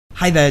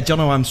Hi there, John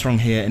Armstrong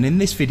here, and in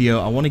this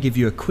video I want to give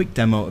you a quick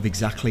demo of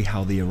exactly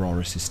how the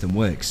Aurora system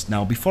works.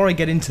 Now before I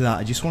get into that,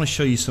 I just want to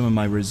show you some of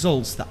my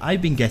results that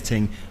I've been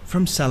getting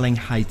from selling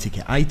high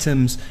ticket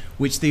items,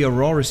 which the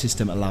Aurora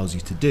system allows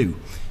you to do.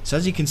 So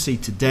as you can see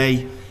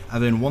today,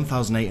 I've earned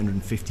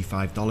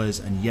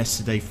 $1,855 and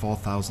yesterday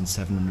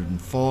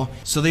 $4,704.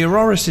 So the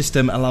Aurora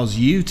system allows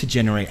you to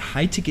generate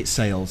high ticket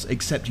sales,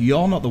 except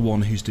you're not the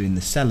one who's doing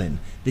the selling.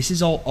 This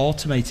is all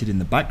automated in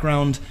the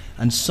background,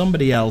 and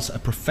somebody else, a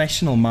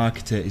professional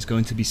marketer, is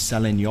going to be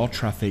selling your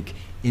traffic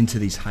into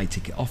these high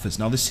ticket offers.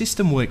 Now the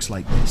system works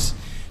like this.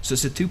 So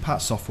it's a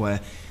two-part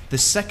software. The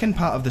second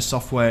part of the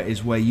software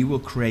is where you will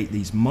create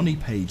these money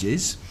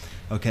pages,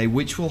 okay,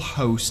 which will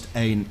host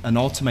an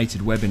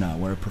automated webinar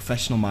where a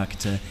professional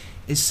marketer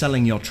is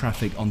selling your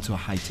traffic onto a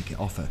high ticket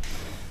offer.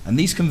 And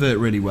these convert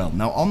really well.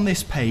 Now on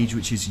this page,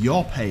 which is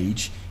your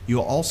page,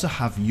 you'll also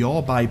have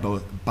your buy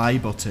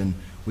button,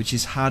 which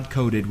is hard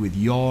coded with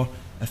your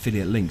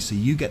affiliate link. So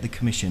you get the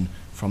commission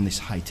from this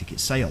high ticket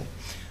sale.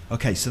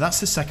 Okay, so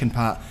that's the second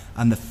part.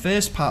 And the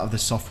first part of the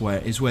software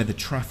is where the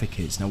traffic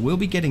is. Now we'll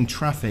be getting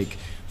traffic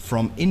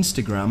from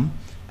Instagram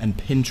and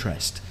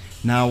Pinterest.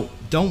 Now,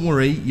 don't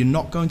worry, you're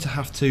not going to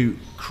have to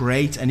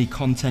create any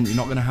content, you're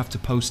not going to have to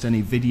post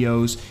any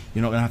videos,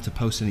 you're not going to have to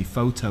post any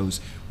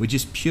photos. We're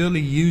just purely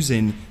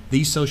using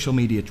these social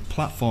media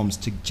platforms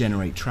to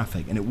generate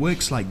traffic, and it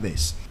works like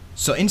this.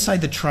 So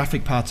inside the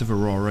traffic part of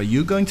Aurora,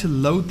 you're going to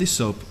load this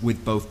up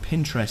with both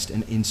Pinterest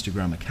and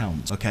Instagram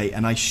accounts, okay?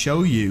 And I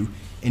show you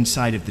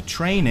inside of the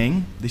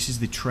training, this is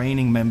the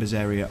training members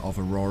area of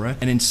Aurora,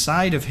 and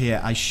inside of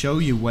here I show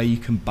you where you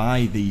can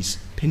buy these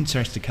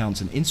Pinterest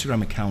accounts and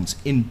Instagram accounts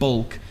in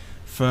bulk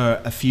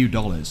for a few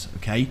dollars,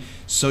 okay?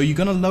 So you're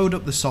gonna load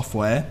up the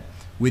software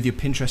with your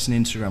Pinterest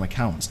and Instagram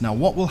accounts. Now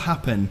what will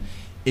happen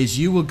is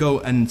you will go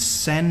and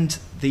send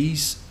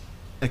these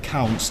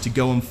accounts to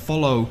go and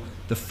follow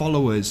the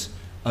followers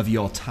of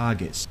your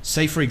targets.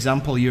 Say for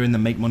example you're in the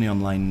make money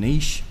online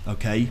niche,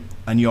 okay,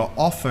 and your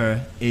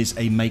offer is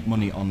a make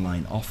money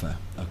online offer,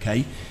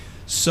 okay?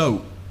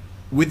 So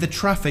with the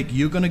traffic,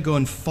 you're going to go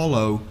and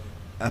follow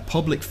a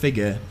public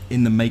figure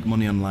in the make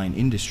money online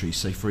industry.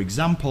 Say for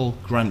example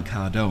Grant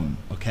Cardone,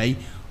 okay?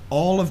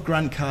 All of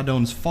Grant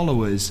Cardone's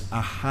followers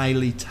are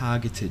highly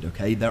targeted,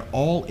 okay? They're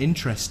all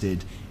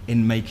interested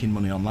in making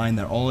money online,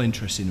 they're all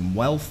interested in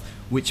wealth,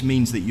 which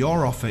means that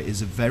your offer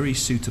is a very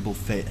suitable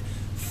fit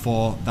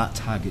for that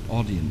target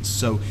audience.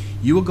 So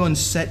you will go and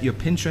set your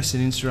Pinterest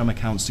and Instagram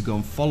accounts to go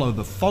and follow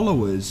the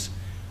followers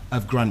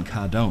of Grant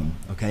Cardone,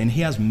 okay? And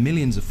he has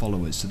millions of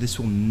followers, so this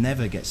will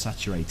never get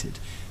saturated.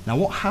 Now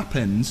what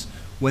happens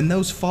when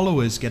those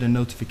followers get a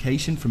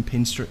notification from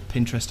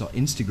Pinterest or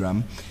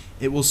Instagram,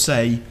 it will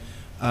say,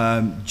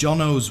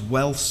 Jono's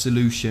Wealth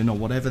Solution, or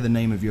whatever the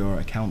name of your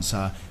accounts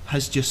are,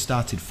 has just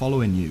started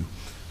following you.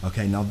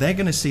 Okay, now they're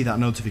gonna see that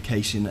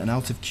notification, and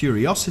out of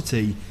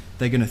curiosity,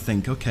 they're gonna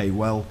think, okay,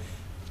 well,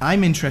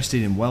 I'm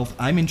interested in wealth,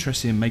 I'm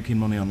interested in making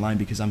money online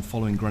because I'm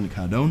following Grant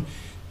Cardone.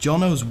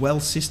 Jono's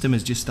Wealth System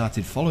has just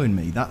started following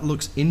me. That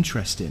looks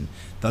interesting.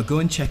 They'll go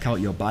and check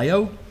out your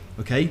bio,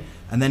 okay?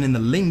 And then in the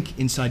link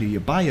inside of your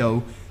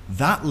bio,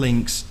 that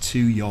links to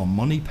your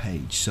money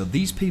page. So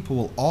these people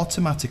will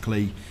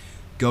automatically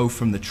go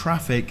from the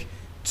traffic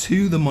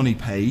to the money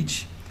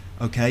page,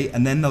 okay?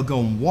 And then they'll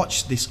go and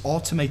watch this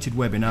automated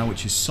webinar,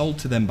 which is sold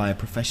to them by a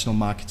professional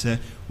marketer,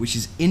 which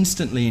is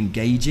instantly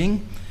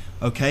engaging,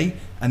 okay?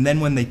 And then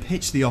when they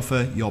pitch the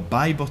offer, your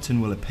buy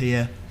button will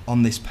appear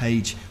on this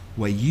page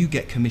where you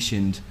get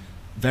commissioned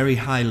very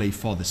highly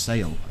for the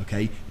sale,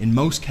 okay? In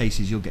most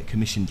cases, you'll get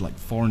commissioned like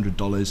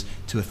 $400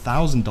 to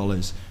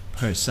 $1,000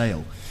 per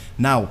sale.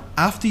 Now,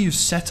 after you've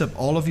set up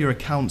all of your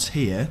accounts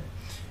here,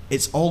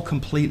 it's all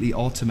completely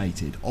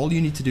automated. All you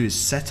need to do is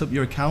set up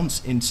your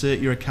accounts, insert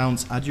your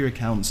accounts, add your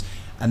accounts,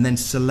 and then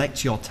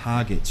select your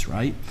targets,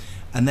 right?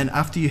 And then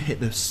after you hit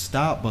the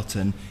start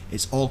button,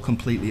 it's all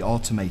completely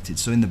automated.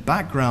 So in the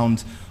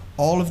background,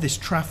 all of this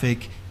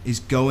traffic is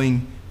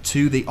going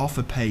to the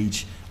offer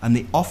page, and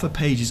the offer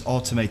page is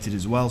automated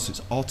as well, so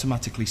it's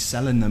automatically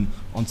selling them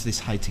onto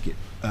this high ticket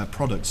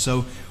product.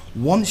 So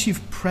once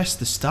you've pressed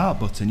the start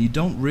button, you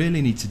don't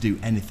really need to do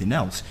anything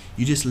else.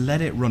 You just let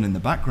it run in the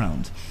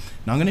background.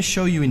 Now I'm going to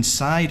show you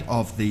inside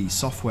of the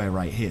software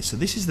right here. So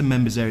this is the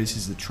members area, this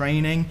is the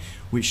training,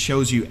 which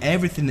shows you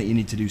everything that you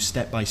need to do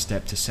step by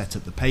step to set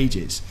up the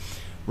pages.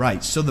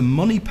 Right, so the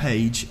money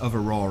page of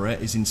Aurora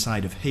is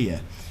inside of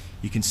here.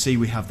 You can see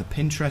we have the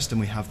Pinterest and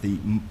we have the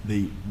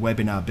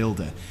webinar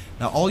builder.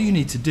 Now all you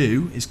need to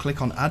do is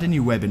click on add a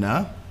new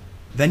webinar,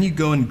 then you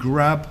go and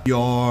grab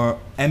your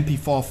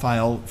MP4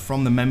 file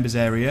from the members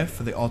area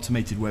for the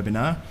automated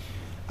webinar,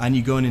 and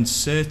you go and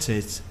insert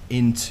it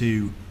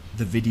into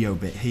the video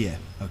bit here,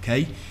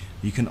 okay?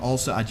 You can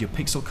also add your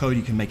pixel code,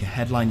 you can make a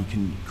headline, you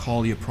can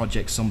call your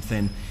project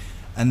something,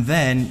 and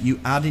then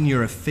you add in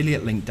your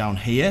affiliate link down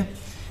here,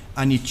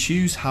 and you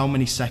choose how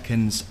many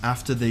seconds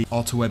after the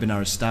auto webinar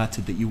has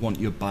started that you want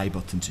your buy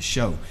button to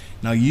show.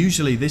 Now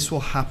usually this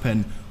will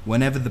happen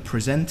whenever the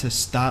presenter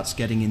starts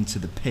getting into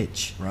the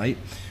pitch, right?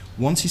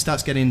 Once he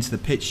starts getting into the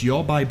pitch,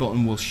 your buy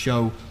button will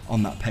show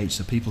on that page,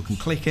 so people can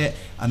click it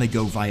and they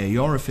go via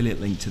your affiliate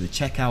link to the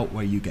checkout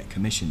where you get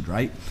commissioned,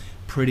 right?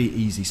 Pretty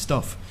easy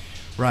stuff.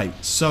 Right,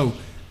 so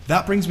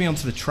that brings me on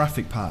to the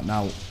traffic part.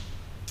 Now,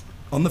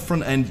 on the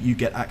front end, you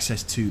get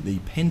access to the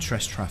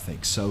Pinterest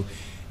traffic. So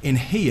in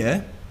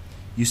here,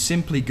 you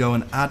simply go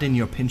and add in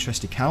your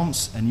Pinterest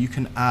accounts, and you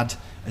can add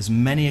as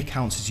many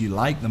accounts as you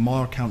like. The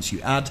more accounts you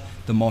add,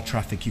 the more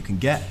traffic you can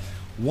get.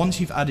 Once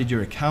you've added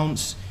your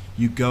accounts,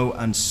 you go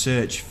and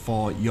search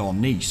for your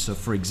niche. So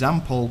for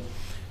example,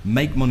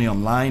 make money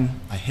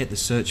online, I hit the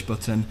search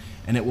button,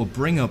 and it will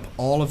bring up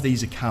all of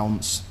these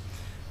accounts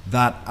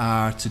that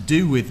are to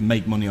do with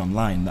make money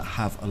online, that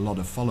have a lot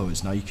of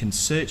followers. Now you can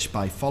search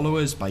by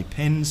followers, by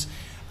pins,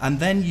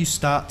 and then you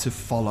start to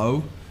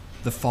follow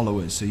the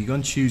followers. So you go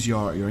and choose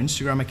your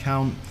Instagram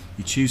account,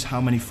 you choose how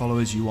many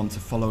followers you want to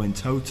follow in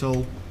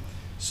total.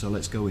 So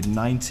let's go with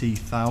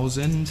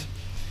 90,000,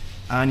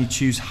 and you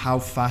choose how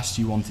fast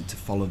you want it to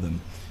follow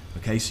them.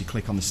 Okay, so you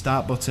click on the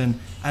start button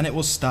and it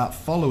will start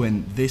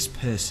following this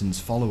person's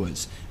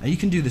followers. And you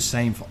can do the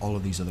same for all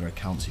of these other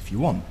accounts if you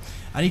want.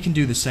 And you can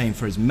do the same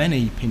for as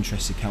many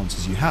Pinterest accounts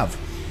as you have.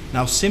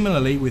 Now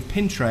similarly with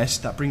Pinterest,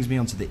 that brings me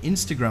onto the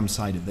Instagram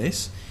side of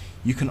this.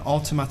 You can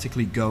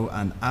automatically go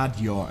and add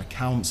your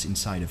accounts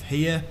inside of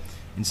here,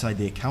 inside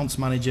the accounts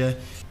manager.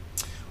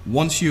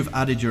 Once you've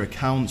added your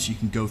accounts, you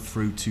can go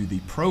through to the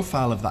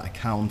profile of that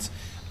account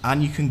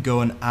and you can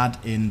go and add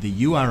in the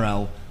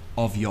URL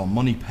of your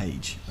money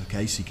page.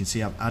 Okay, so you can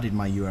see I've added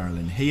my URL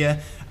in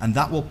here, and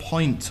that will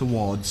point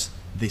towards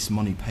this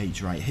money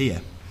page right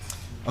here.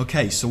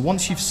 Okay, so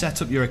once you've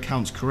set up your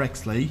accounts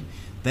correctly,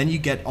 then you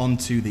get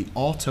onto the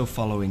auto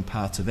following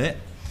part of it,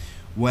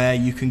 where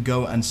you can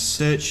go and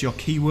search your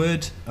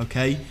keyword,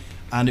 okay,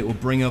 and it will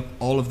bring up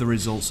all of the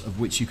results of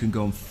which you can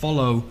go and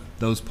follow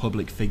those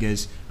public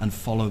figures and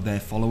follow their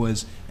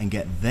followers and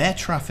get their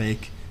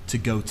traffic to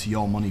go to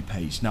your money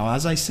page. Now,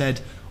 as I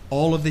said,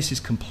 all of this is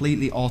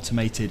completely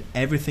automated.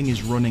 Everything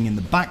is running in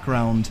the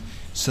background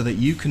so that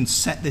you can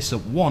set this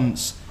up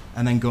once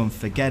and then go and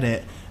forget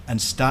it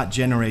and start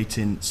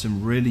generating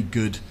some really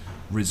good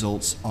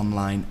results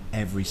online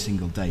every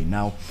single day.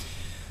 Now,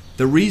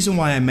 the reason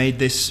why I made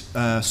this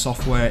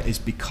software is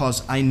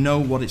because I know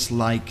what it's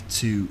like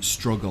to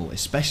struggle,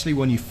 especially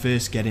when you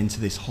first get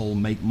into this whole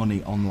make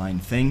money online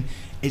thing.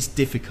 It's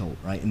difficult,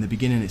 right? In the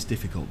beginning, it's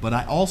difficult. But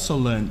I also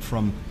learned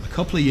from a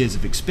couple of years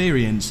of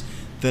experience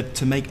that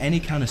to make any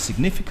kind of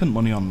significant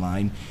money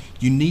online,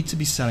 you need to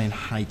be selling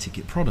high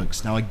ticket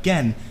products. Now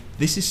again,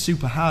 this is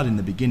super hard in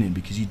the beginning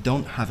because you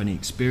don't have any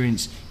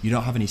experience, you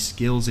don't have any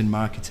skills in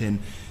marketing.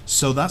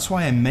 So that's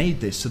why I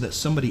made this, so that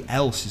somebody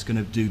else is going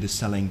to do the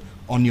selling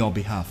on your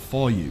behalf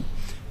for you,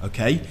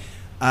 okay?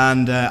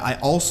 And I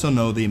also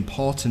know the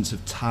importance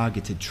of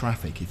targeted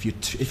traffic. If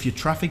your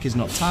traffic is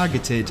not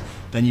targeted,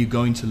 then you're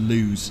going to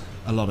lose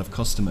a lot of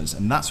customers.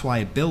 And that's why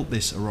I built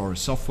this Aurora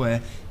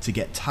software, to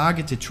get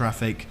targeted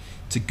traffic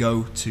to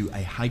go to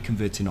a high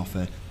converting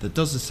offer that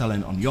does the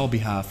selling on your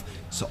behalf.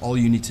 So all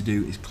you need to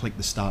do is click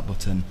the start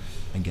button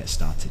and get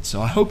started. So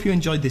I hope you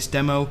enjoyed this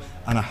demo,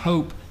 and I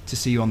hope to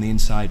see you on the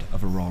inside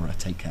of Aurora.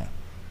 Take care.